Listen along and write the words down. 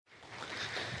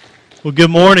Well,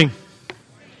 good morning.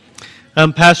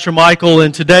 I'm Pastor Michael,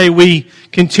 and today we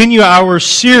continue our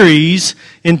series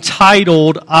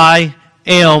entitled I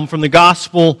Am from the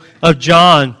Gospel of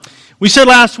John. We said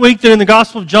last week that in the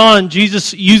Gospel of John,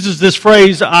 Jesus uses this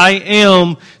phrase, I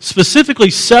am,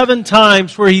 specifically 7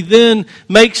 times, where he then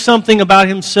makes something about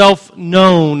himself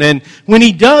known. And when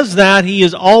he does that, he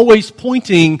is always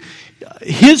pointing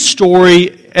his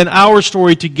story and our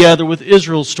story together with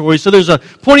Israel's story. So there's a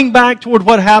pointing back toward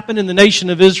what happened in the nation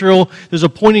of Israel. There's a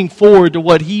pointing forward to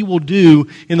what he will do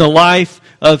in the life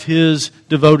of his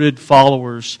devoted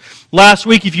followers. Last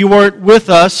week, if you weren't with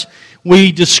us,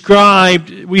 we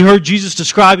heard Jesus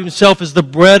describe himself as the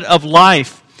bread of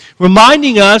life,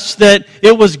 reminding us that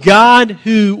it was God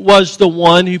who was the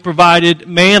one who provided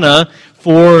manna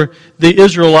for the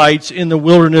Israelites in the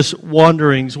wilderness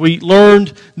wanderings. We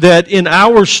learned that in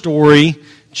our story,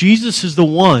 Jesus is the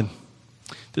one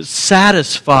that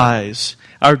satisfies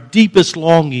our deepest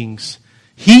longings.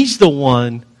 He's the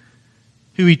one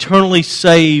who eternally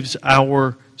saves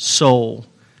our soul.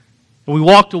 And we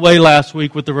walked away last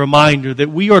week with the reminder that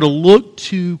we are to look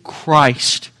to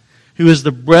Christ, who is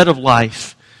the bread of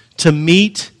life, to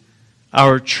meet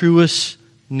our truest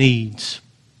needs.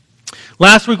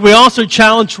 Last week we also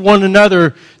challenged one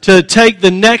another to take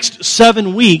the next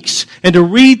 7 weeks and to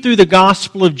read through the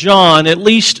Gospel of John at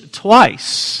least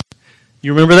twice.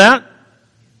 You remember that?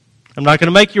 I'm not going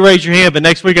to make you raise your hand, but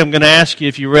next week I'm going to ask you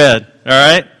if you read. All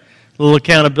right? A little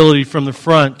accountability from the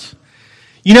front.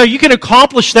 You know, you can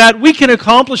accomplish that. We can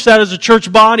accomplish that as a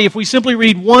church body if we simply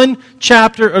read 1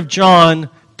 chapter of John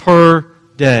per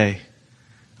day.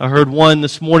 I heard one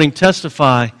this morning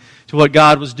testify to what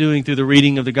God was doing through the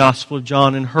reading of the Gospel of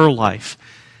John in her life.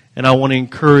 And I want to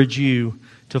encourage you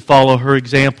to follow her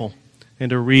example and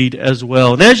to read as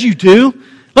well. And as you do,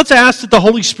 let's ask that the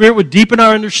Holy Spirit would deepen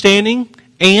our understanding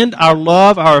and our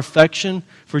love, our affection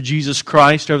for Jesus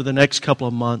Christ over the next couple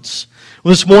of months.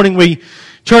 Well, this morning we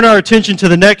turn our attention to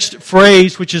the next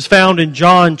phrase, which is found in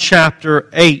John chapter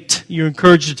 8. You're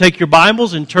encouraged to take your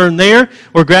Bibles and turn there,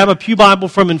 or grab a pew Bible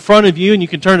from in front of you, and you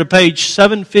can turn to page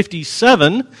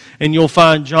 757, and you'll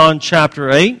find John chapter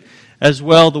 8. As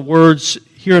well, the words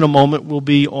here in a moment will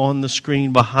be on the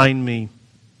screen behind me.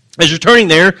 As you're turning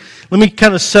there, let me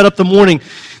kind of set up the morning.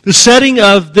 The setting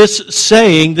of this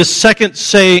saying, this second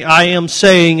say I am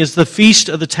saying, is the Feast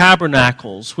of the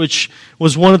Tabernacles, which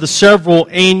was one of the several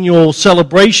annual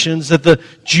celebrations that the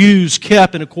Jews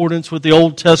kept in accordance with the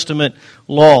Old Testament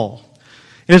law.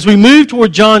 And as we move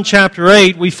toward John chapter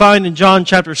 8, we find in John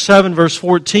chapter 7, verse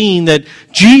 14, that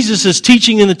Jesus is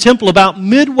teaching in the temple about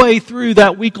midway through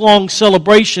that week-long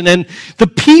celebration, and the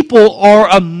people are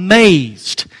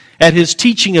amazed at his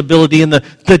teaching ability and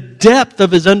the depth of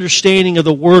his understanding of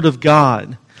the Word of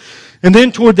God. And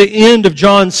then toward the end of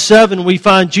John 7, we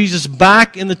find Jesus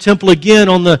back in the temple again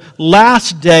on the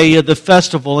last day of the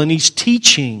festival, and he's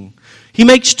teaching. He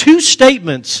makes 2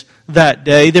 statements that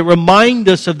day that remind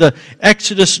us of the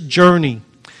Exodus journey.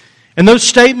 And those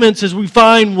statements, as we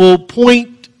find, will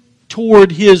point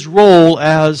toward his role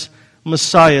as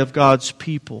Messiah of God's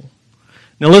people.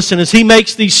 Now listen, as he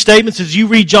makes these statements, as you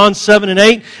read John 7 and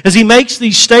 8, as he makes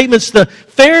these statements, the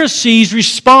Pharisees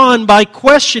respond by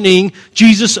questioning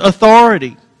Jesus'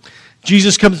 authority.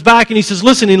 Jesus comes back and he says,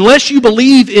 listen, unless you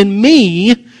believe in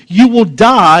me, you will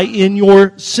die in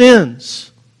your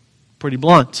sins. Pretty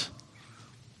blunt.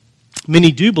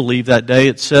 Many do believe that day,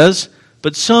 it says,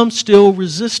 but some still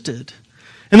resisted.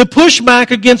 And the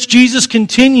pushback against Jesus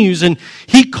continues, and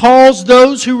he calls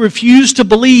those who refuse to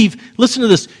believe, listen to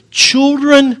this,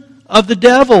 children of the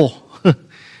devil.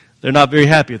 They're not very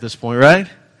happy at this point, right?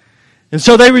 And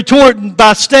so they retort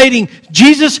by stating,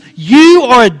 Jesus, you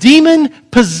are a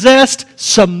demon-possessed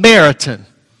Samaritan.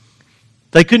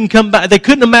 They couldn't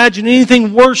imagine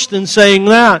anything worse than saying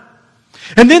that.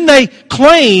 And then they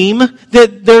claim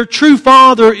that their true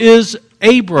father is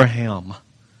Abraham.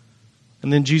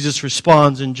 And then Jesus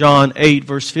responds in John 8,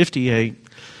 verse 58.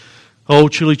 Oh,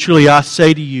 truly, truly, I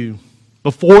say to you,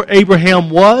 before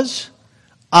Abraham was,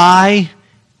 I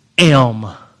am.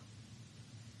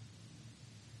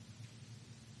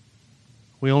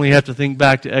 We only have to think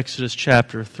back to Exodus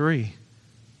chapter 3.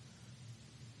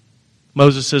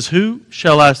 Moses says, who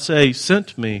shall I say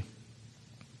sent me?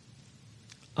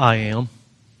 I am.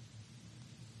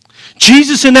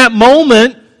 Jesus in that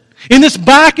moment, in this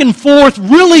back and forth,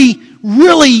 really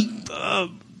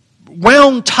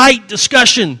wound tight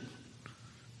discussion.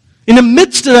 In the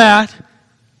midst of that,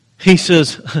 he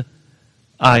says,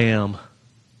 I am.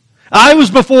 I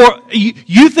was before,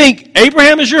 you think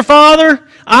Abraham is your father?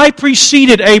 I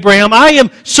preceded Abraham. I am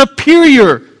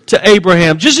superior to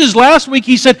Abraham. Just as last week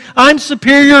he said, I'm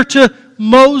superior to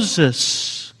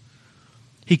Moses.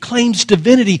 He claims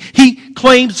divinity. He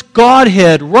claims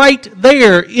Godhead right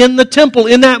there in the temple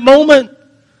in that moment.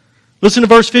 Listen to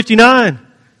verse 59.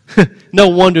 No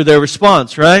wonder their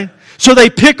response, right? So they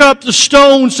pick up the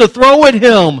stones to throw at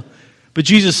him. But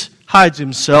Jesus hides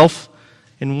himself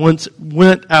and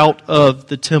went out of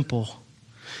the temple.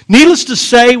 Needless to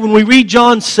say, when we read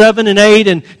John 7 and 8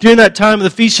 and during that time of the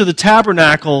Feast of the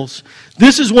Tabernacles,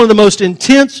 this is one of the most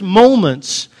intense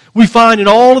moments we find in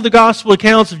all of the gospel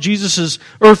accounts of Jesus'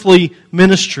 earthly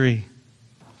ministry.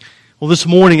 Well, this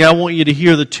morning I want you to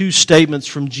hear the two statements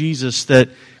from Jesus that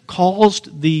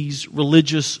caused these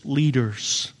religious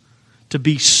leaders to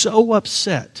be so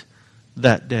upset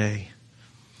that day.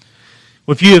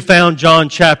 Well, if you have found John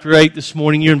chapter 8 this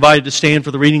morning, you're invited to stand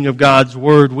for the reading of God's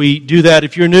Word. We do that,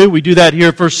 if you're new, we do that here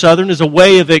at First Southern as a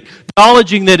way of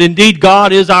acknowledging that indeed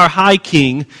God is our High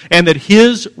King and that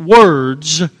His Word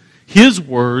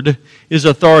is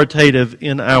authoritative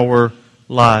in our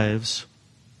lives.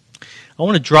 I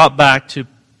want to drop back to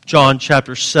John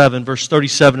chapter 7, verse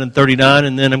 37 and 39,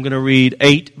 and then I'm going to read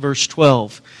 8, verse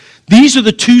 12. These are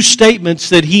the two statements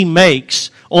that he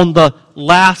makes on the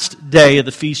last day of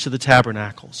the Feast of the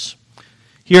Tabernacles.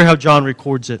 Hear how John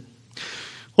records it.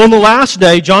 On the last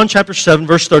day, John chapter 7,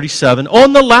 verse 37,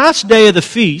 on the last day of the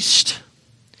feast,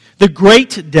 the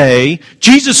great day,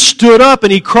 Jesus stood up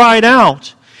and he cried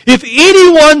out, if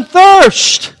anyone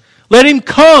thirst, let him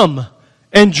come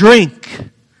and drink.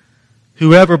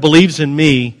 Whoever believes in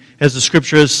me, as the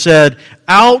Scripture has said,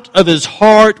 out of his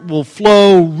heart will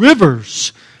flow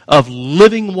rivers of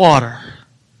living water.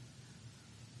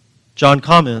 John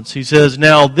comments, he says,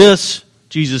 now this,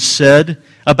 Jesus said,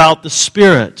 about the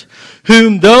Spirit,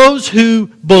 whom those who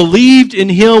believed in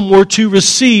him were to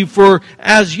receive, for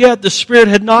as yet the Spirit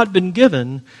had not been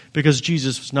given, because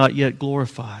Jesus was not yet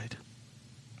glorified.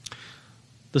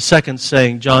 The second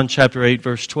saying, John chapter 8,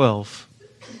 verse 12.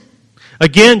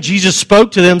 Again, Jesus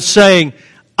spoke to them, saying,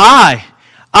 I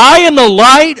am the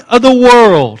light of the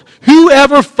world.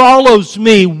 Whoever follows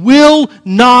me will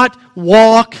not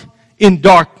walk in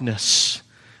darkness,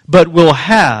 but will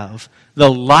have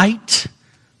the light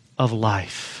of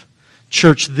life.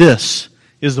 Church, this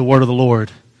is the word of the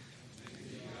Lord.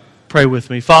 Pray with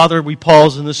me. Father, we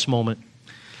pause in this moment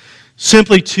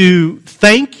simply to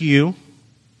thank you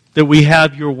that we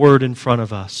have your word in front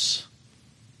of us.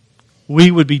 We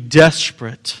would be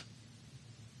desperate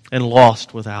and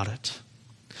lost without it.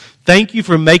 Thank you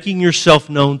for making yourself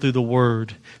known through the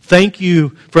Word. Thank you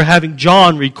for having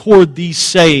John record these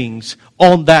sayings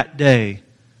on that day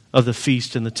of the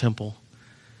feast in the temple.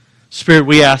 Spirit,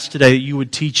 we ask today that you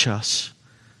would teach us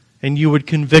and you would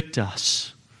convict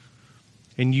us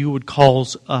and you would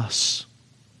cause us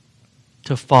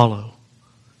to follow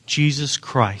Jesus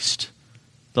Christ,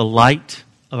 the light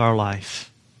of our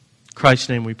life. In Christ's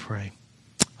name we pray.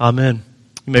 Amen.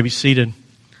 You may be seated.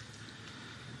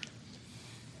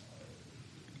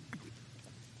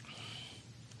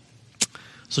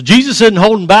 So Jesus isn't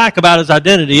holding back about his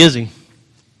identity, is he?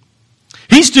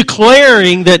 He's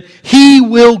declaring that he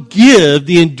will give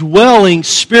the indwelling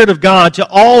Spirit of God to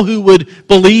all who would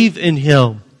believe in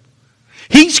him.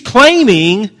 He's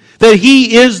claiming that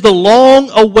he is the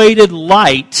long-awaited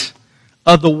light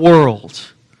of the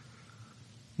world.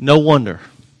 No wonder.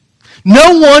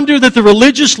 No wonder that the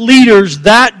religious leaders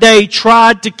that day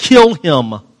tried to kill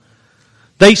him.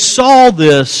 They saw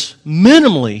this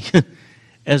minimally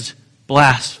as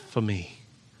blasphemy.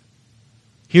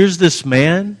 Here's this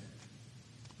man,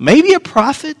 maybe a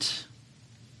prophet,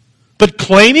 but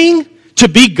claiming to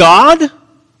be God.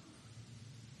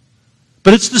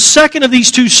 But it's the second of these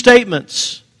two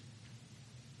statements.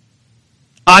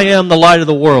 I am the light of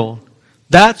the world.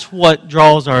 That's what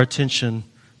draws our attention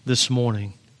this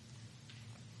morning.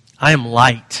 I am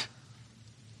light.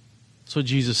 That's what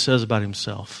Jesus says about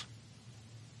himself.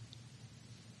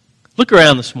 Look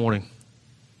around this morning.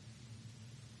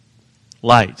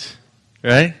 Light,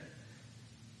 right?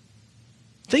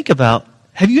 Think about,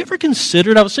 have you ever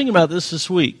considered, I was thinking about this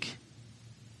week.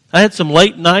 I had some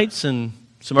late nights and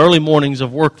some early mornings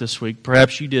of work this week.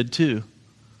 Perhaps you did too.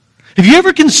 Have you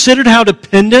ever considered how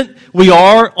dependent we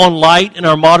are on light in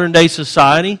our modern day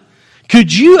society?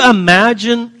 Could you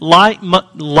imagine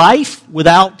life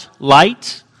without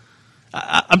light?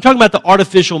 I'm talking about the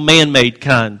artificial man-made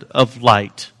kind of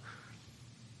light.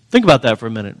 Think about that for a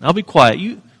minute. I'll be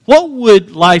quiet. What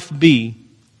would life be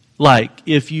like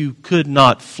if you could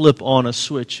not flip on a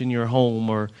switch in your home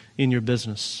or in your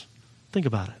business? Think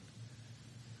about it.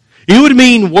 It would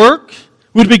mean work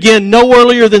would begin no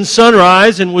earlier than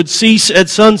sunrise and would cease at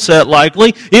sunset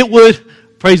likely. It would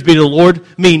praise be to the Lord,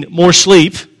 mean more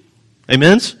sleep.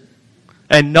 Amens?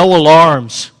 And no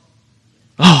alarms.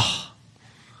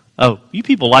 Oh, you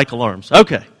people like alarms.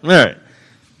 Okay, all right.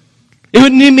 It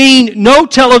would mean no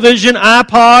television,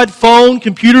 iPod, phone,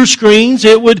 computer screens.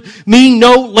 It would mean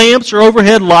no lamps or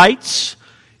overhead lights.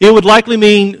 It would likely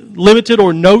mean limited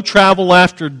or no travel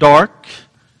after dark.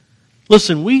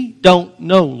 Listen, we don't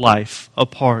know life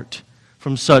apart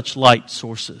from such light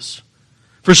sources.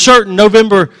 For certain,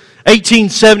 November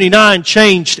 1879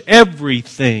 changed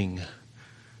everything.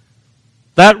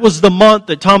 That was the month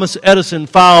that Thomas Edison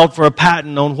filed for a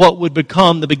patent on what would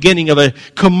become the beginning of a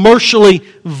commercially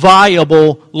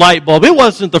viable light bulb. It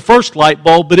wasn't the first light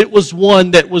bulb, but it was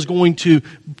one that was going to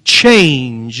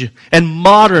change and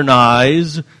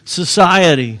modernize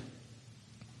society.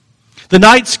 The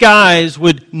night skies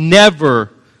would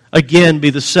never again be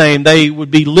the same. They would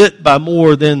be lit by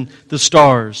more than the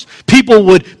stars. People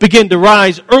would begin to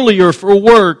rise earlier for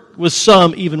work, with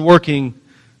some even working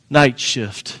night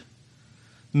shift.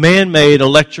 Man-made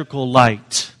electrical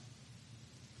light.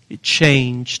 It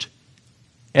changed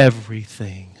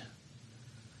everything.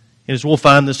 And as we'll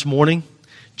find this morning,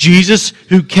 Jesus,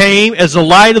 who came as the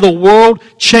light of the world,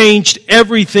 changed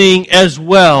everything as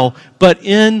well, but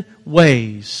in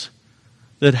ways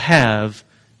that have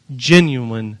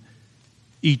genuine,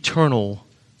 eternal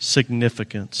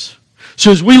significance.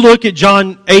 So as we look at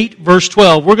John 8, verse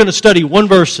 12, we're going to study one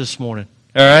verse this morning.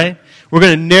 All right? We're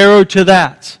going to narrow to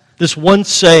that. This one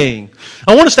saying.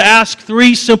 I want us to ask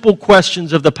three simple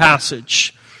questions of the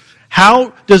passage.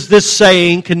 How does this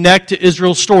saying connect to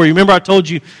Israel's story? Remember I told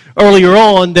you earlier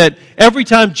on that every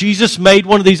time Jesus made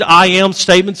one of these I am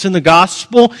statements in the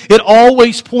gospel, it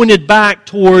always pointed back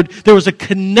toward there was a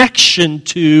connection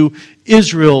to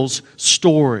Israel's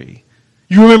story.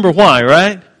 You remember why,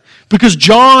 right? Because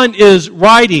John is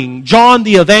writing, John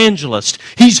the evangelist,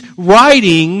 he's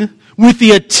writing with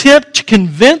the attempt to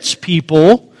convince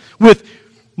people, with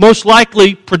most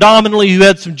likely, predominantly, who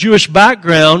had some Jewish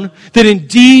background, that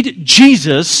indeed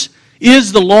Jesus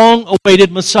is the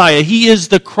long-awaited Messiah. He is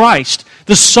the Christ,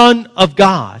 the Son of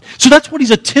God. So that's what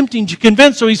he's attempting to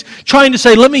convince. So he's trying to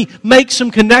say, let me make some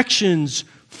connections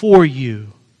for you.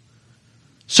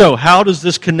 So how does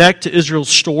this connect to Israel's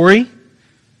story?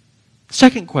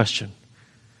 Second question.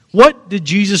 What did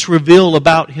Jesus reveal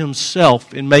about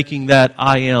himself in making that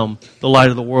I am the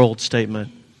light of the world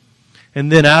statement? And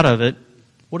then out of it,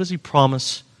 what does he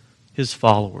promise his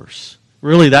followers?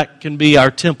 Really, that can be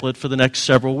our template for the next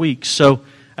several weeks. So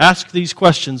ask these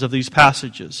questions of these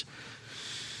passages.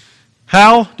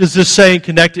 How does this saying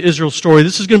connect to Israel's story?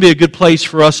 This is going to be a good place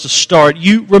for us to start.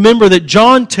 You remember that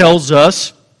John tells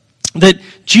us that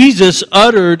Jesus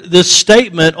uttered this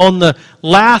statement on the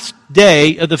last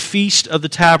day of the Feast of the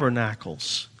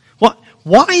Tabernacles.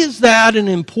 Why is that an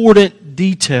important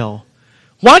detail?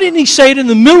 Why didn't he say it in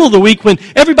the middle of the week when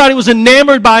everybody was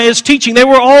enamored by his teaching? They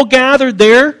were all gathered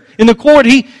there in the court.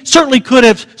 He certainly could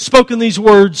have spoken these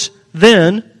words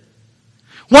then.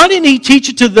 Why didn't he teach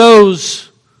it to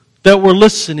those that were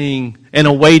listening and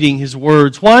awaiting his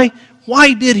words? Why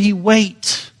did he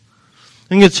wait? I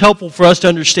think it's helpful for us to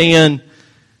understand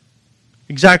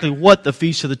exactly what the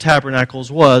Feast of the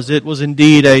Tabernacles was. It was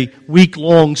indeed a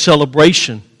week-long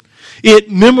celebration. It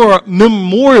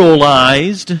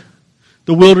memorialized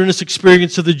the wilderness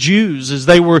experience of the Jews as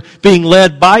they were being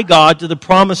led by God to the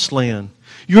Promised Land.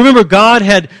 You remember God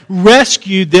had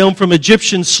rescued them from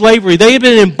Egyptian slavery. They had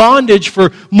been in bondage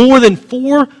for more than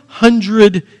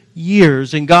 400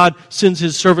 years. And God sends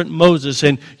His servant Moses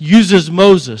and uses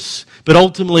Moses. But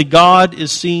ultimately God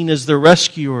is seen as the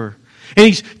rescuer. And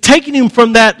He's taking him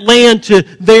from that land to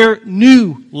their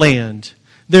new land,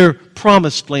 their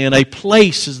promised land, a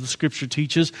place, as the Scripture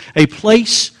teaches, a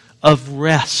place of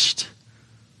rest.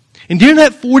 And during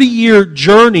that 40-year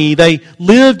journey, they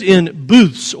lived in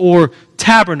booths or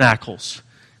tabernacles.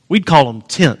 We'd call them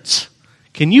tents.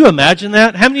 Can you imagine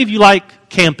that? How many of you like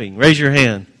camping? Raise your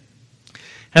hand.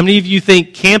 How many of you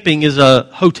think camping is a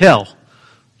hotel?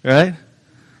 Right?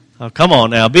 Oh, come on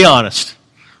now, be honest.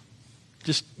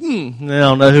 Just, I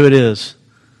don't know who it is.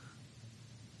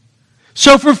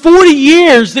 So for 40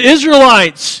 years, the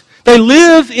Israelites, they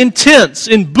lived in tents,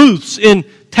 in booths, in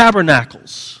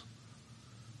tabernacles.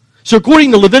 So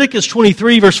according to Leviticus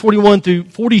 23, verse 41 through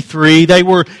 43, they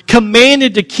were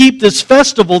commanded to keep this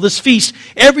festival, this feast,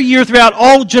 every year throughout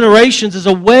all generations as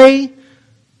a way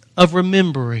of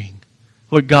remembering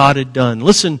what God had done.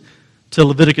 Listen to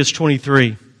Leviticus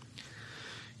 23.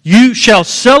 You shall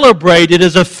celebrate it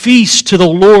as a feast to the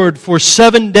Lord for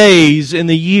 7 days in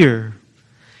the year.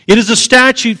 It is a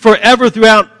statute forever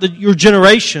throughout your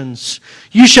generations.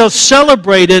 You shall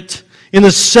celebrate it In the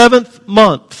 7th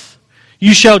month,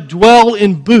 you shall dwell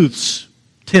in booths,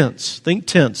 tents, think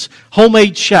tents,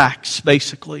 homemade shacks,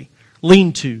 basically,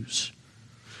 lean-tos.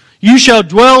 You shall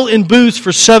dwell in booths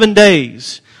for 7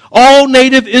 days. All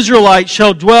native Israelites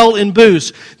shall dwell in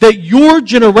booths, that your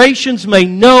generations may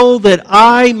know that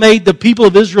I made the people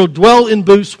of Israel dwell in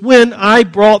booths when I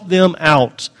brought them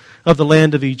out of the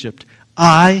land of Egypt.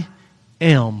 I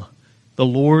am the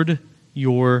Lord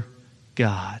your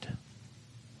God.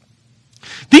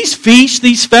 These feasts,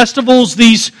 these festivals,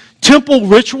 these temple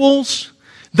rituals,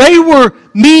 they were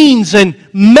means and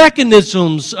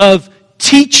mechanisms of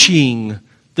teaching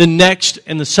the next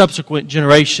and the subsequent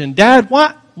generation. Dad,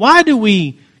 why do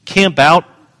we camp out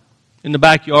in the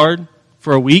backyard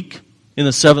for a week in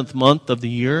the 7th month of the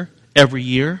year, every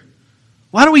year?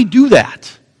 Why do we do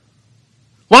that?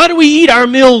 Why do we eat our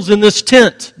meals in this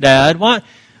tent, Dad?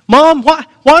 Mom,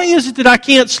 why is it that I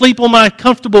can't sleep on my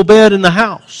comfortable bed in the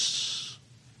house?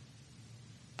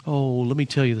 Oh, let me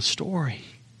tell you the story.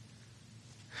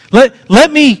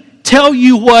 Let me tell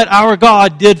you what our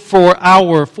God did for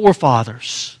our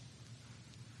forefathers.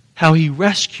 How He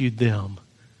rescued them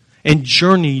and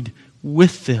journeyed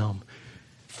with them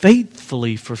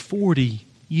faithfully for 40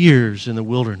 years in the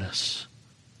wilderness.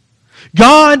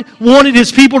 God wanted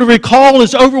His people to recall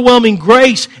His overwhelming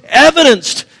grace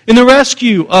evidenced in the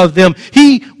rescue of them.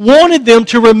 He wanted them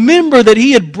to remember that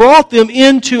He had brought them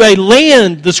into a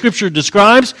land, the Scripture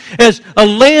describes, as a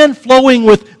land flowing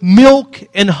with milk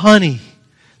and honey.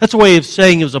 That's a way of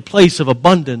saying it was a place of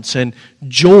abundance and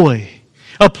joy.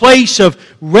 A place of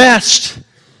rest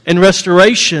and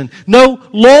restoration. No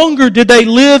longer did they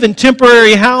live in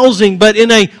temporary housing, but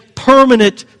in a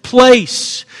permanent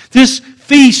place. This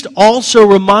feast also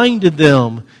reminded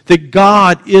them that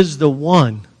God is the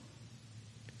one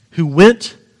who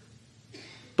went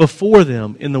before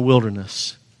them in the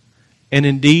wilderness. And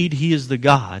indeed, He is the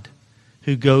God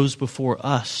who goes before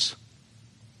us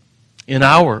in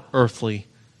our earthly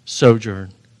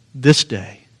sojourn this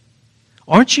day.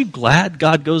 Aren't you glad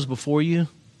God goes before you?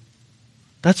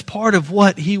 That's part of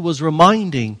what He was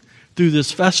reminding through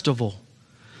this festival.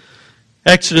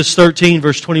 Exodus 13,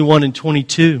 verse 21 and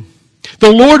 22.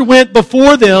 The Lord went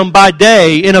before them by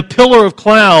day in a pillar of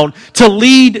cloud to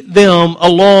lead them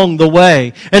along the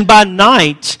way, and by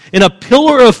night in a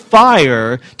pillar of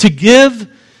fire to give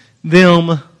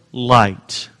them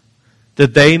light,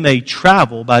 that they may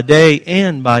travel by day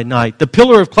and by night. The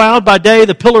pillar of cloud by day,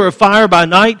 the pillar of fire by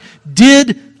night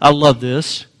I love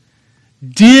this,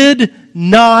 did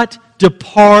not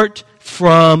depart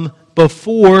from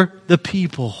before the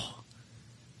people.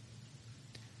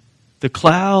 The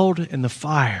cloud and the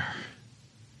fire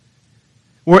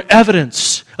were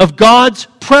evidence of God's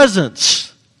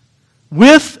presence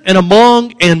with and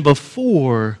among and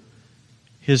before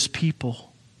His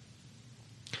people.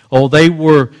 Oh, they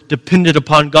were dependent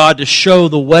upon God to show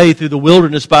the way through the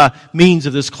wilderness by means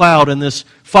of this cloud and this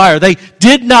fire. They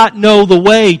did not know the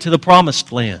way to the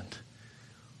promised land.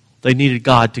 They needed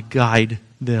God to guide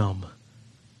them.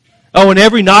 Oh, and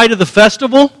every night of the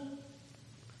festival,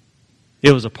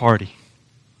 it was a party.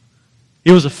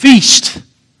 It was a feast.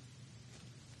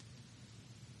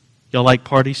 Y'all like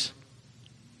parties?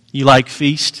 You like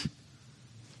feast?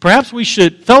 Perhaps we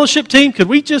should, fellowship team, could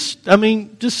we just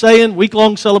saying,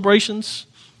 week-long celebrations?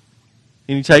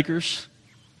 Any takers?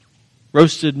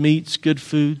 Roasted meats, good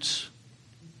foods.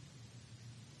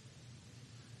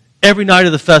 Every night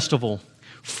of the festival,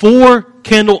 4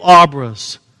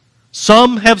 candelabras.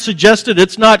 Some have suggested,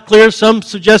 it's not clear, some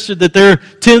suggested that they're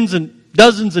tens and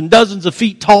dozens of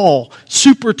feet tall,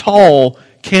 super tall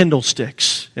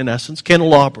candlesticks, in essence,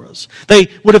 candelabras. They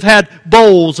would have had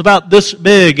bowls about this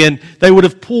big, and they would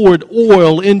have poured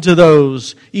oil into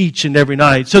those each and every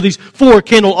night. So these 4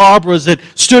 candelabras that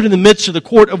stood in the midst of the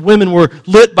court of women were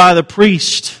lit by the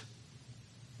priest.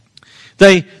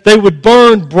 They would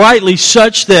burn brightly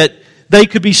such that they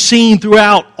could be seen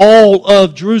throughout all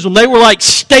of Jerusalem. They were like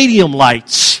stadium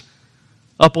lights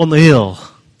up on the hill.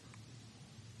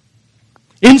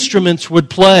 Instruments would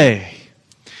play.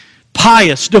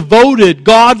 Pious, devoted,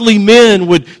 godly men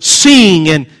would sing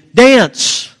and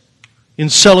dance in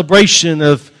celebration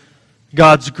of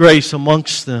God's grace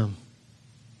amongst them.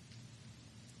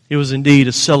 It was indeed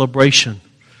a celebration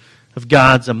of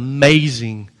God's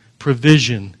amazing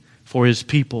provision for His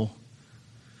people.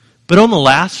 But on the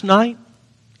last night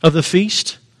of the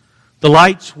feast, the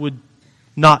lights would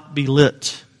not be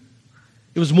lit.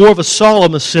 It was more of a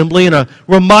solemn assembly and a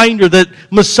reminder that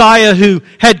Messiah, who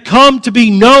had come to be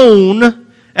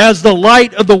known as the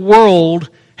light of the world,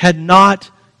 had not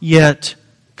yet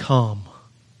come.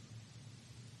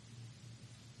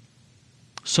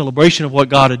 celebration of what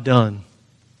God had done.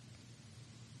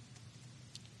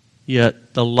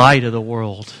 Yet the light of the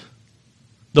world,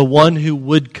 the one who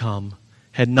would come,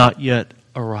 had not yet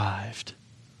arrived.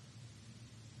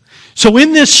 So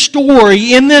in this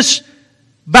story, in this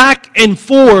back and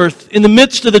forth in the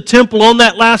midst of the temple on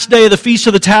that last day of the Feast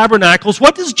of the Tabernacles,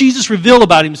 what does Jesus reveal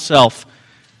about Himself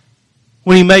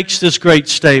when He makes this great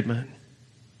statement?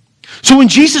 So when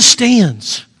Jesus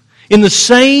stands in the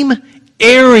same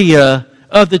area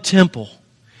of the temple,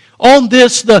 on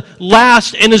this, the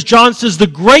last, and as John says, the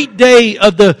great day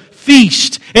of the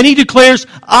feast, and He declares,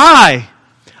 I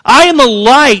am the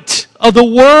light of the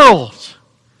world.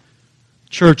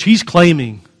 Church, He's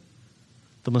claiming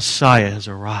the Messiah has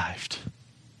arrived.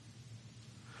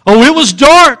 Oh, it was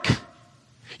dark.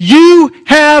 You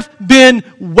have been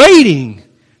waiting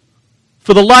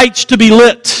for the lights to be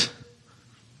lit.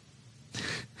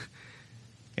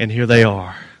 And here they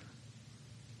are.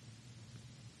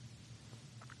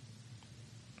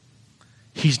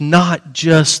 He's not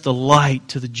just the light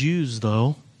to the Jews,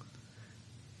 though.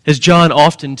 As John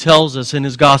often tells us in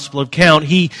his Gospel account,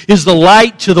 He is the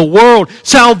light to the world.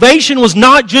 Salvation was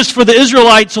not just for the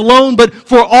Israelites alone, but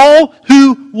for all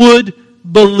who would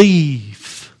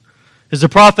believe. As the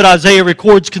prophet Isaiah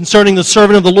records concerning the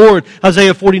servant of the Lord,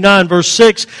 Isaiah 49, verse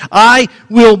 6, I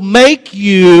will make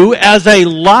you as a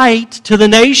light to the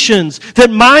nations, that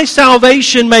my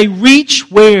salvation may reach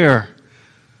where?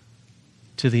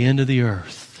 To the end of the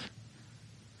earth.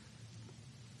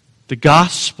 The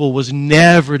gospel was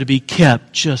never to be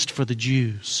kept just for the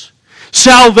Jews.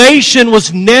 Salvation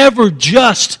was never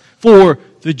just for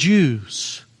the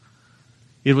Jews.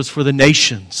 It was for the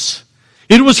nations.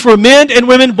 It was for men and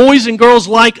women, boys and girls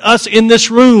like us in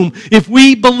this room. If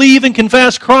we believe and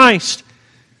confess Christ,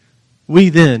 we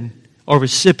then are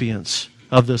recipients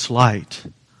of this light.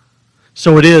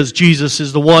 So it is, Jesus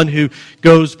is the one who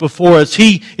goes before us.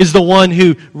 He is the one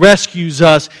who rescues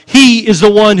us. He is the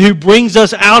one who brings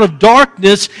us out of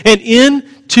darkness and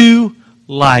into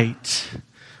light.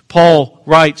 Paul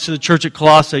writes to the church at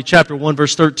Colossae, chapter 1,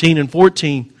 verse 13 and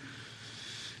 14,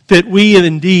 that we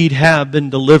indeed have been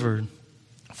delivered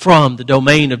from the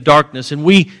domain of darkness. And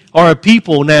we are a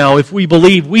people now, if we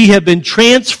believe, we have been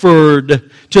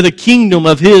transferred to the kingdom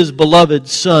of His beloved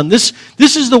Son. This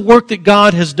is the work that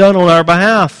God has done on our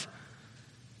behalf,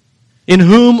 in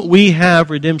whom we have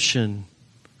redemption,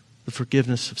 the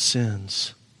forgiveness of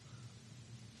sins.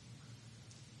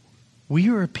 We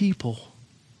are a people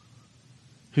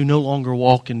who no longer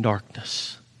walk in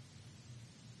darkness.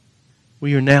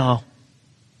 We are now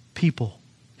people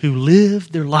who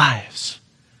live their lives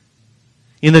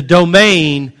in the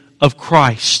domain of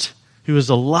Christ, who is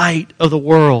the light of the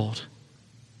world.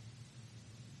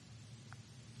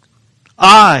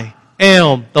 I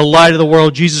am the light of the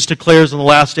world, Jesus declares on the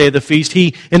last day of the feast.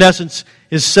 He, in essence,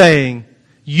 is saying,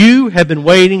 you have been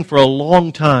waiting for a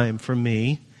long time for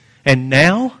me, and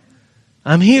now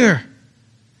I'm here.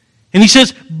 And He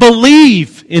says,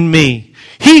 believe in me.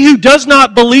 He who does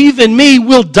not believe in me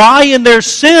will die in their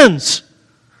sins.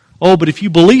 Oh, but if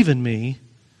you believe in me,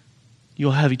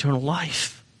 you'll have eternal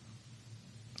life.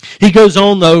 He goes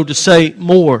on, though, to say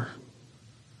more.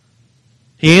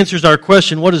 He answers our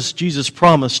question, what does Jesus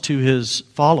promise to His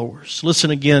followers? Listen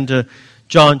again to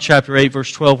John chapter 8,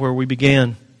 verse 12, where we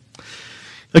began.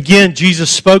 Again,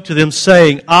 Jesus spoke to them,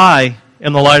 saying, I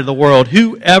am the light of the world.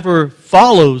 Whoever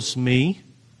follows me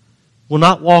will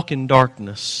not walk in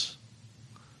darkness,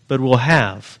 but will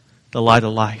have the light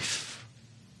of life.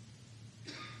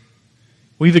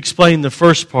 We've explained the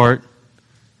first part.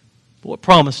 What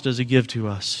promise does He give to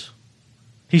us?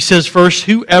 He says first,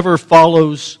 whoever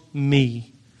follows me.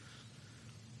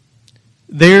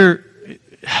 The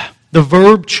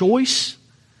verb choice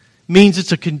means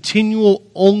it's a continual,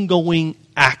 ongoing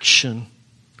action.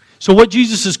 So what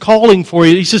Jesus is calling for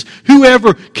you, He says,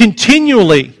 whoever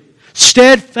continually,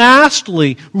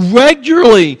 steadfastly,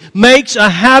 regularly makes a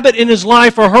habit in his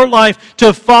life or her life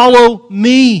to follow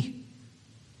me,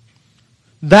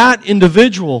 that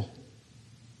individual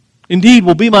indeed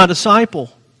will be my disciple.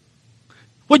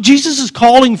 What Jesus is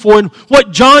calling for and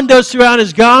what John does throughout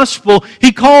his gospel,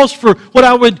 he calls for what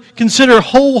I would consider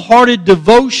wholehearted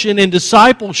devotion and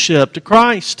discipleship to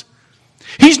Christ.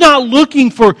 He's not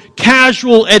looking for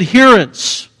casual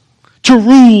adherence to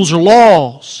rules or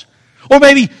laws, or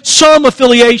maybe some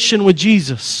affiliation with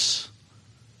Jesus.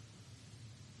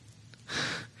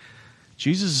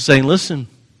 Jesus is saying, listen,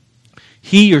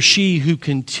 he or she who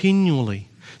continually,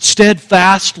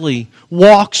 steadfastly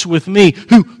walks with me,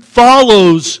 who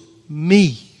follows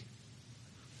me.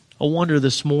 I wonder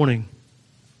this morning,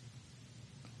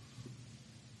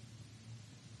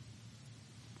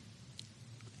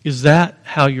 Is that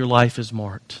how your life is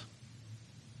marked?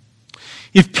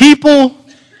 If people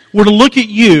were to look at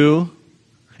you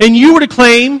and you were to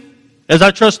claim, as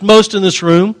I trust most in this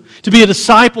room, to be a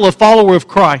disciple, a follower of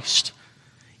Christ,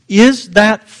 is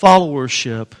that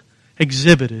followership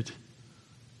exhibited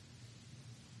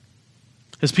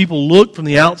as people look from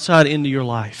the outside into your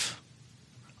life?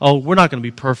 Oh, we're not going to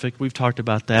be perfect. We've talked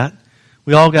about that.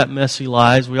 We all got messy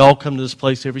lives. We all come to this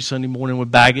place every Sunday morning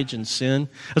with baggage and sin.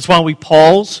 That's why we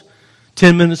pause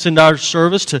 10 minutes into our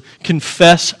service to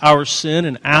confess our sin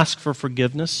and ask for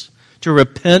forgiveness, to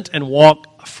repent and walk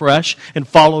afresh and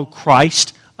follow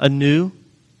Christ anew.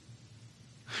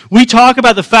 We talk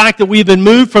about the fact that we've been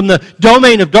moved from the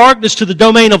domain of darkness to the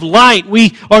domain of light.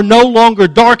 We are no longer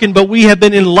darkened, but we have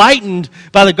been enlightened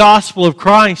by the gospel of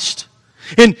Christ.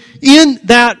 And in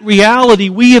that reality,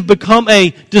 we have become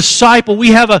a disciple. We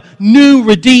have a new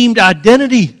redeemed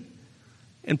identity.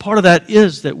 And part of that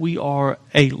is that we are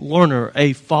a learner,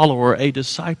 a follower, a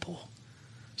disciple.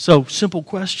 So, simple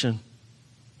question.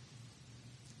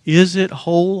 Is it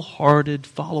wholehearted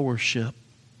followership?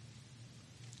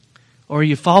 Or are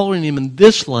you following Him in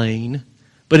this lane,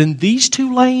 but in these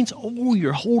two lanes, oh,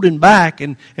 you're holding back.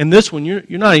 And this one, you're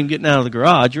not even getting out of the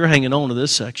garage. You're hanging on to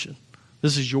this section.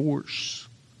 This is yours.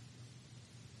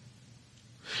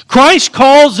 Christ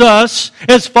calls us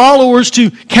as followers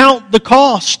to count the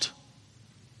cost.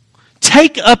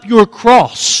 Take up your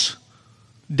cross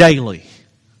daily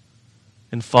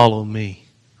and follow me.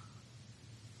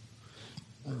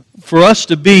 For us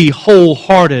to be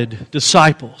wholehearted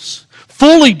disciples,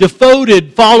 fully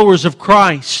devoted followers of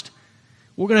Christ,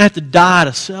 we're going to have to die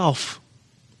to self.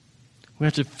 We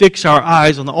have to fix our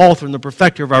eyes on the author and the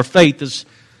perfecter of our faith, as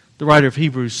the writer of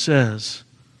Hebrews says.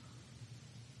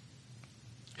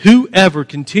 Whoever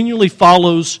continually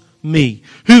follows me,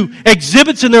 who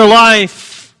exhibits in their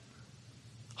life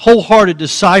wholehearted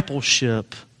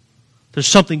discipleship, there's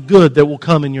something good that will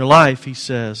come in your life, he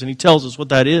says. And he tells us what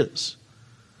that is.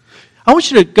 I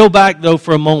want you to go back, though,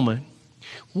 for a moment.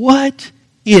 What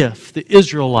if the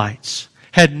Israelites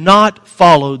had not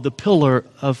followed the pillar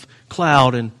of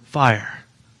cloud and fire?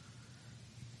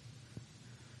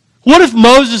 What if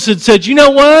Moses had said, you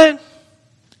know what?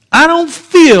 I don't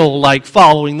feel like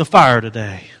following the fire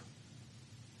today.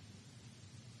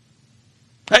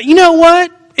 You know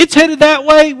what? It's headed that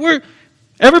way.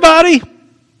 Everybody.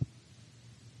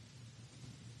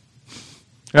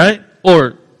 Right?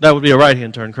 Or that would be a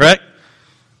right-hand turn, correct?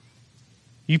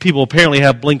 You people apparently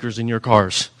have blinkers in your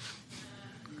cars.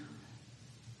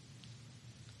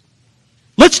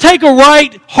 Let's take a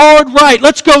hard right.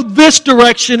 Let's go this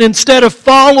direction instead of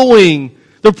following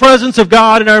the presence of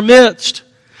God in our midst.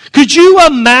 Could you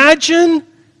imagine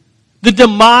the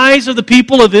demise of the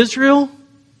people of Israel?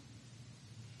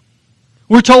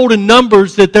 We're told in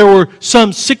Numbers that there were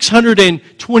some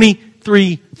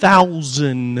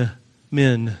 623,000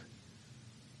 men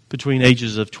between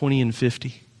ages of 20 and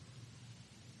 50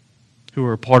 who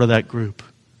were a part of that group.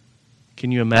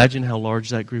 Can you imagine how large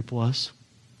that group was?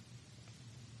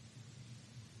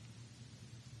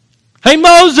 Hey,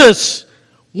 Moses,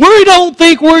 we don't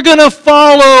think we're going to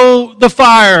follow the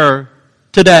fire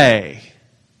today.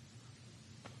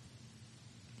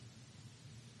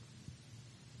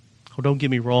 Oh, don't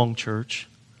get me wrong, church.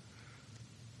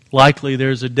 Likely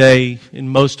there's a day in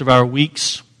most of our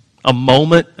weeks, a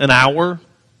moment, an hour,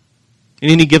 in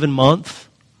any given month,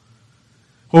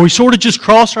 where we sort of just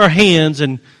cross our hands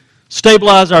and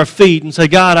stabilize our feet and say,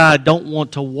 God, I don't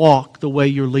want to walk the way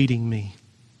you're leading me.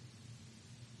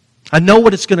 I know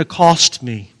what it's going to cost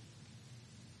me,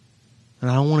 and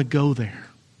I don't want to go there.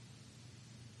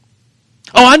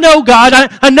 Oh, I know, God.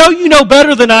 I know you know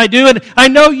better than I do, and I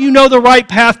know you know the right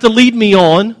path to lead me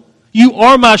on. You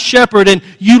are my shepherd, and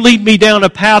you lead me down a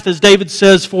path, as David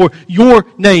says, for your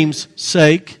name's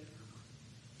sake,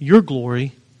 your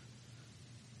glory.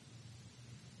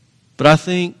 But I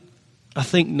think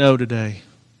no today.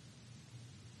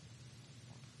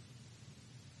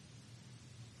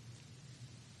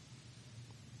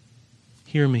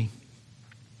 Hear me.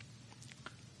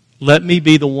 Let me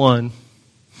be the one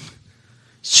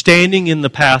standing in the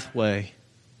pathway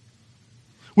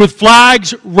with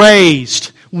flags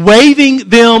raised, waving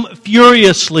them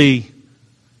furiously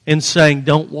and saying,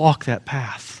 don't walk that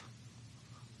path.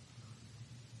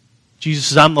 Jesus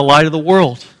says, I'm the light of the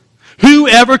world.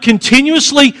 Whoever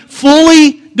continuously,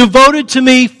 fully devoted to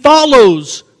me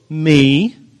follows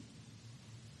me,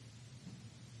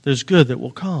 there's good that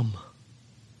will come.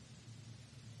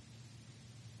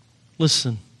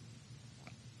 Listen,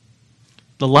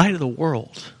 the light of the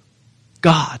world,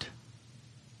 God,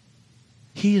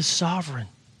 He is sovereign.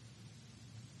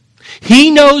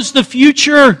 He knows the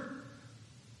future,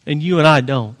 and you and I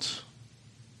don't.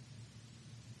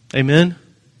 Amen?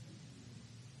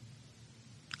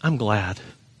 I'm glad.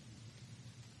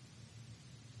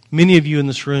 Many of you in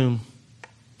this room,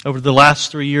 over the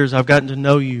last 3 years, I've gotten to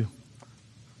know you.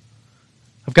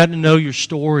 I've gotten to know your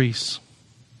stories.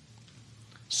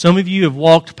 Some of you have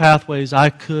walked pathways I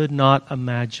could not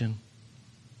imagine.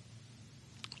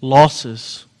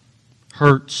 Losses,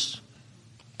 hurts,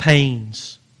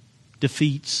 pains,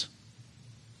 defeats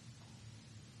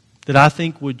that I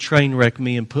think would train wreck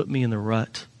me and put me in the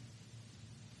rut.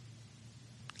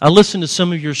 I listen to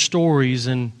some of your stories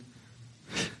and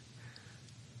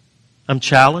I'm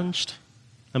challenged,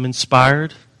 I'm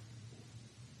inspired,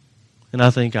 and I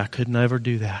think I could never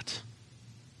do that.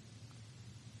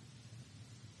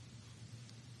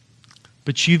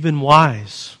 But you've been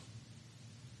wise.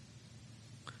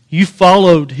 You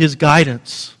followed His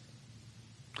guidance.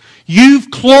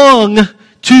 You've clung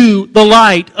to the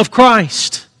light of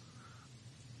Christ.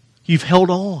 You've held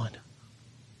on.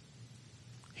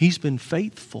 He's been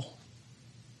faithful,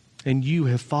 and you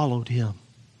have followed Him.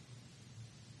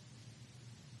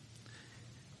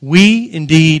 We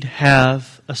indeed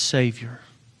have a Savior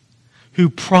who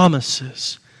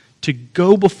promises to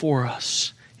go before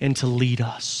us and to lead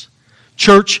us.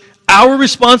 Church, our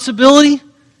responsibility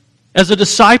as a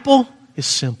disciple is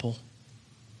simple.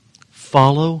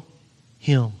 Follow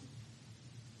Him.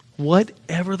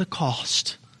 Whatever the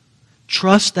cost.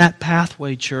 Trust that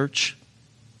pathway, church.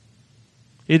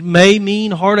 It may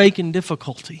mean heartache and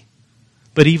difficulty,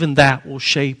 but even that will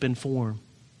shape and form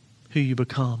who you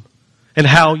become and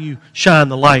how you shine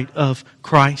the light of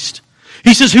Christ.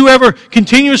 He says, whoever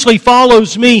continuously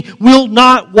follows me will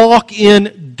not walk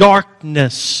in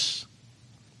darkness.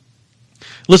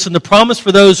 Listen, the promise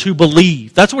for those who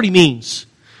believe, that's what he means.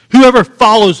 Whoever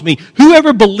follows me,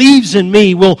 whoever believes in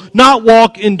me will not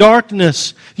walk in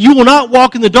darkness. You will not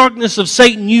walk in the darkness of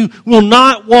Satan. You will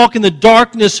not walk in the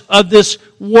darkness of this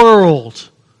world.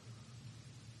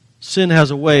 Sin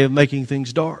has a way of making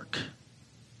things dark.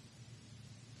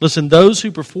 Listen, those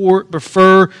who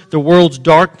prefer the world's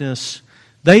darkness,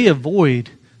 they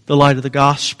avoid the light of the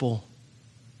gospel.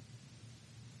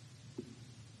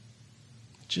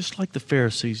 Just like the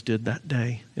Pharisees did that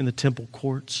day in the temple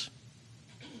courts.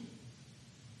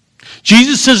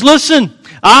 Jesus says, listen,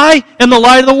 I am the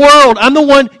light of the world. I'm the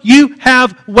one you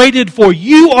have waited for.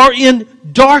 You are in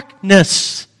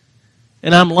darkness,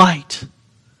 and I'm light.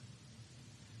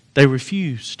 They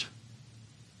refused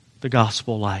the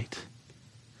gospel light.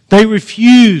 They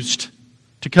refused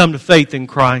to come to faith in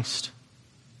Christ.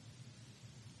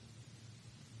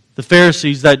 The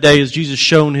Pharisees that day, as Jesus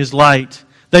shone His light,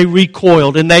 they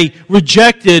recoiled and they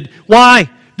rejected. Why?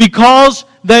 Because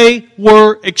they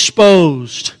were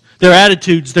exposed. Their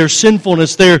attitudes, their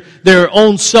sinfulness, their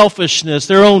own selfishness,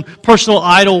 their own personal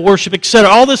idol worship, etc.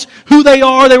 All this, who they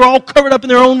were all covered up in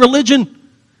their own religion.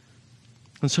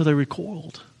 And so they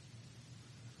recoiled.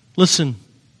 Listen,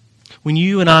 when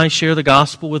you and I share the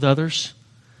gospel with others,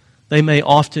 they may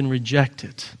often reject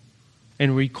it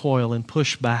and recoil and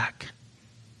push back.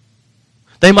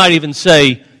 They might even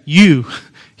say,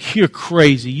 you're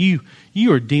crazy.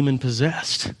 You are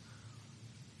demon-possessed.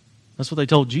 That's what they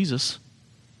told Jesus.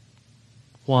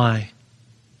 Why?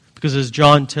 Because as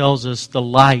John tells us, the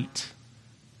light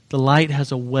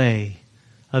has a way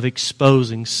of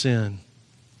exposing sin.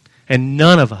 And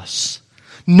none of us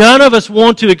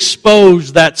want to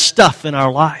expose that stuff in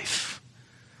our life.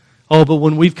 Oh, but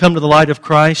when we've come to the light of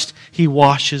Christ, He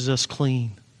washes us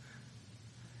clean.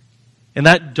 And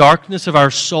that darkness of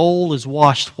our soul is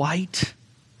washed white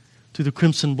through the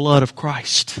crimson blood of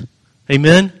Christ.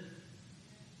 Amen?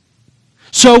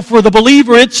 So for the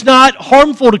believer, it's not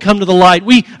harmful to come to the light.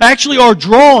 We actually are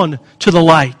drawn to the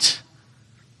light.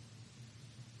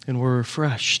 And we're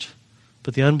refreshed.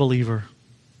 But the unbeliever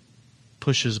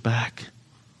pushes back.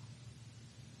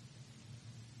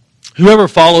 Whoever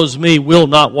follows me will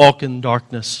not walk in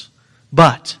darkness,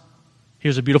 but,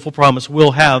 here's a beautiful promise,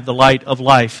 will have the light of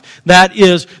life. That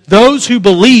is, those who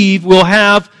believe will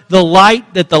have the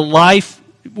light that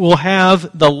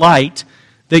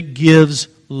gives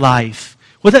life.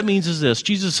 What that means is this.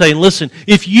 Jesus is saying, listen,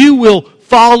 if you will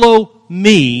follow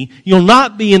me, you'll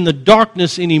not be in the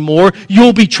darkness anymore.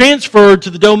 You'll be transferred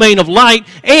to the domain of light,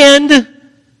 and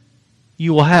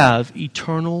you will have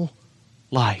eternal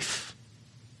life.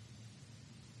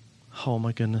 Oh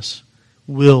my goodness.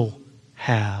 Will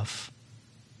have.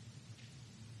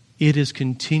 It is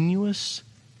continuous.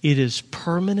 It is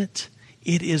permanent.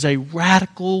 It is a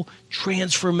radical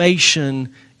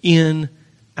transformation in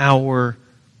our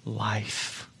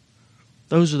life.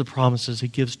 Those are the promises He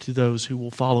gives to those who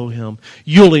will follow Him.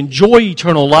 You'll enjoy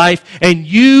eternal life, and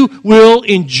you will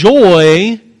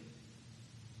enjoy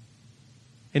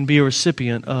and be a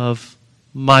recipient of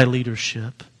my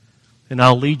leadership. And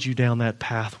I'll lead you down that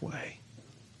pathway.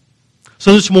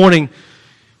 So this morning,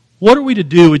 what are we to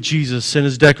do with Jesus and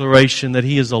His declaration that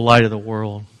He is the light of the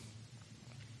world?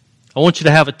 I want you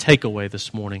to have a takeaway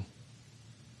this morning.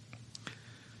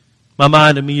 My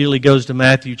mind immediately goes to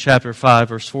Matthew chapter 5,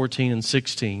 verse 14 and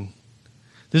 16.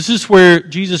 This is where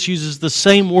Jesus uses the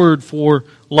same word for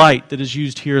light that is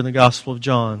used here in the Gospel of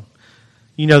John.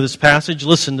 You know this passage.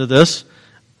 Listen to this.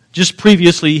 Just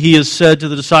previously, He has said to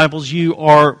the disciples, you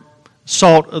are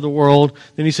salt of the world.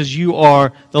 Then He says, you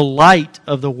are the light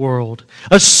of the world.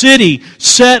 A city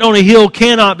set on a hill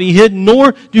cannot be hidden,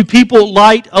 nor do people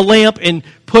light a lamp and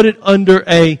put it under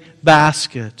a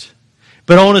basket,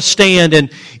 but on a stand, and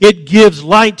it gives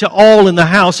light to all in the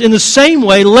house. In the same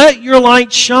way, let your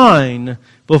light shine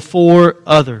before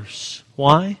others.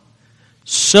 Why?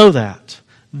 So that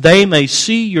they may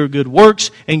see your good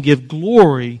works and give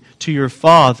glory to your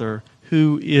Father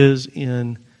who is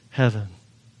in heaven.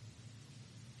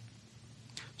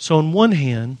 So on one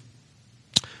hand,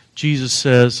 Jesus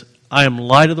says, I am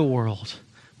light of the world.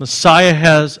 Messiah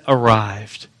has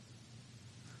arrived.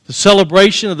 The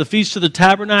celebration of the Feast of the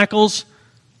Tabernacles,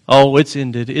 oh, it's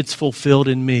ended. It's fulfilled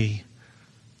in me.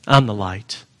 I'm the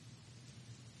light.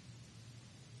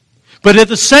 But at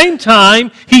the same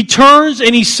time, He turns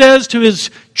and He says to His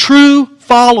true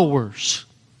followers,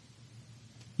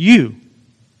 you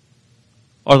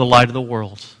are the light of the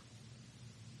world.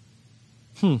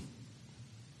 So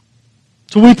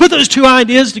when we put those two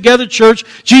ideas together, church,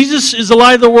 Jesus is the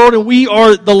light of the world and we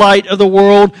are the light of the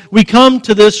world, we come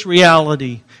to this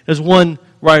reality, as one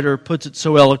writer puts it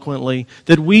so eloquently,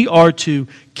 that we are to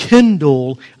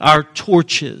kindle our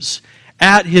torches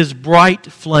at His bright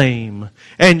flame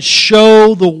and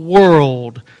show the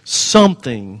world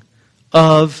something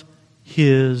of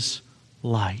His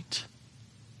light.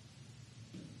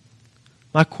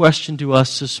 My question to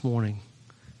us this morning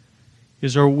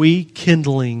is, are we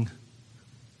kindling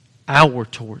our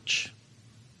torch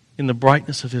in the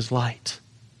brightness of His light?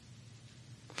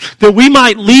 That we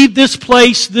might leave this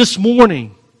place this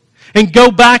morning and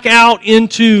go back out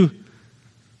into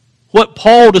what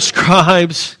Paul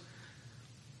describes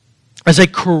as a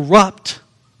corrupt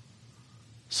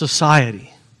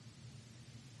society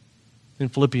in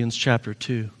Philippians chapter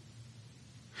 2.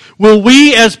 Will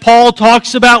we, as Paul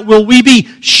talks about, will we be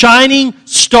shining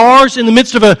stars in the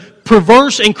midst of a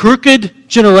perverse and crooked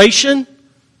generation?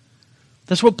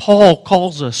 That's what Paul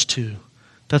calls us to.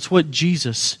 That's what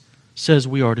Jesus says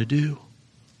we are to do.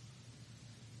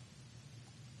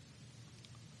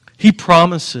 He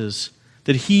promises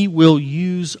that He will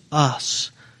use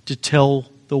us to tell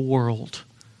the world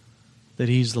that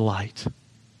He's the light.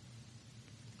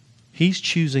 He's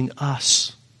choosing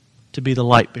us to be the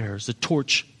light bearers, the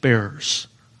torch bearers.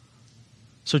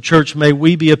 So, church, may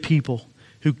we be a people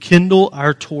who kindle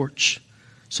our torch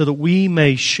so that we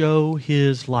may show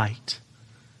His light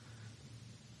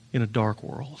in a dark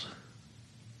world.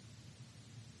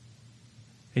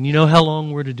 And you know how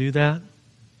long we're to do that?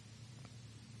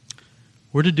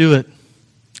 We're to do it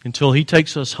until He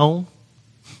takes us home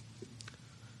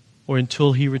or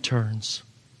until He returns.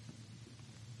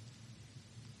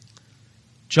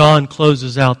 John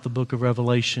closes out the book of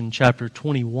Revelation, chapter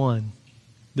 21,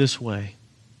 this way.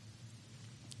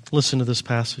 Listen to this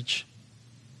passage.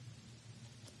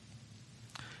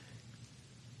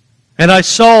 And I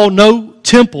saw no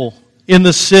temple in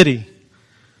the city,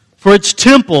 for its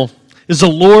temple is the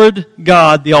Lord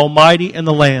God, the Almighty, and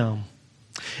the Lamb.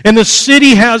 And the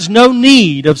city has no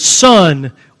need of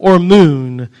sun or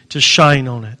moon to shine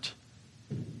on it.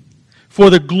 For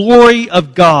the glory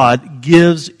of God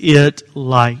gives it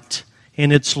light,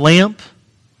 and its lamp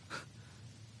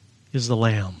is the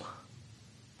Lamb.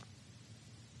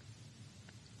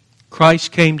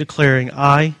 Christ came declaring,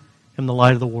 I am the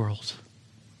light of the world.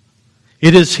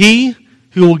 It is He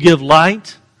who will give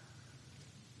light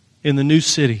in the new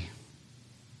city,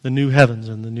 the new heavens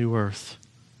and the new earth.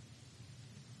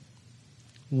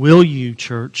 Will you,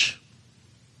 church,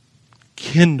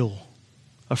 kindle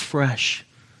afresh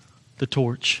the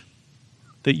torch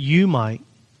that you might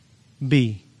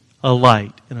be a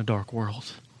light in a dark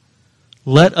world?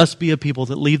 Let us be a people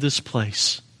that leave this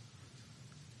place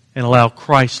and allow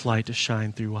Christ's light to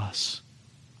shine through us.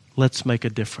 Let's make a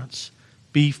difference.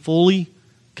 Be fully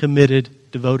committed,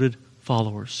 devoted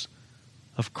followers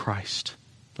of Christ.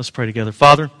 Let's pray together.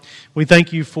 Father, we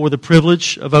thank You for the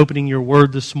privilege of opening Your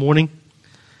Word this morning.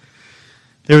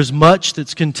 There's much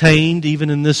that's contained even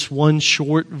in this one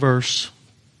short verse.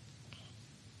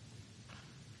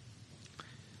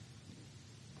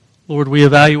 Lord, we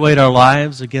evaluate our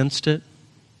lives against it.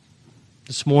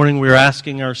 This morning we're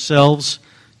asking ourselves,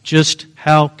 just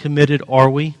how committed are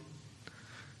we?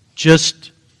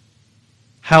 Just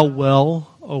how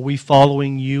well are we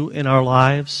following you in our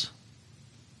lives?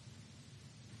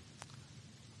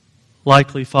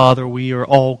 Likely, Father, we are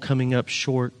all coming up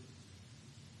short.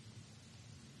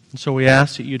 And so we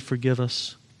ask that you'd forgive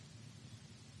us.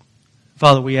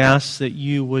 Father, we ask that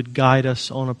you would guide us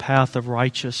on a path of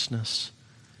righteousness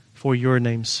for your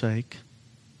name's sake.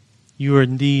 You are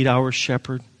indeed our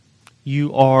shepherd.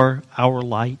 You are our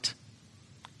light.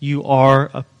 You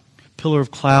are a pillar of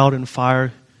cloud and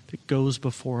fire that goes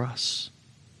before us.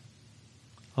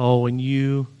 Oh, and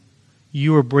you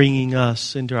are bringing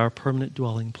us into our permanent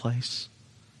dwelling place.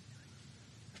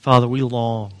 Father, we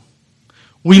long.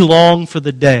 We long for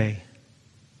the day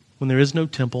when there is no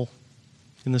temple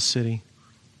in the city,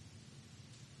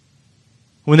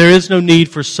 when there is no need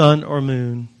for sun or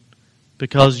moon,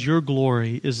 because your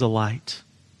glory is the light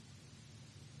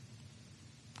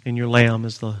and your Lamb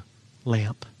is the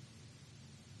lamp.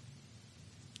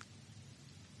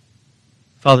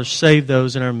 Father, save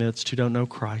those in our midst who don't know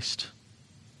Christ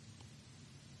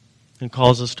and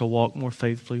cause us to walk more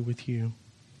faithfully with you. In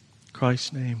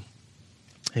Christ's name,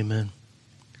 amen.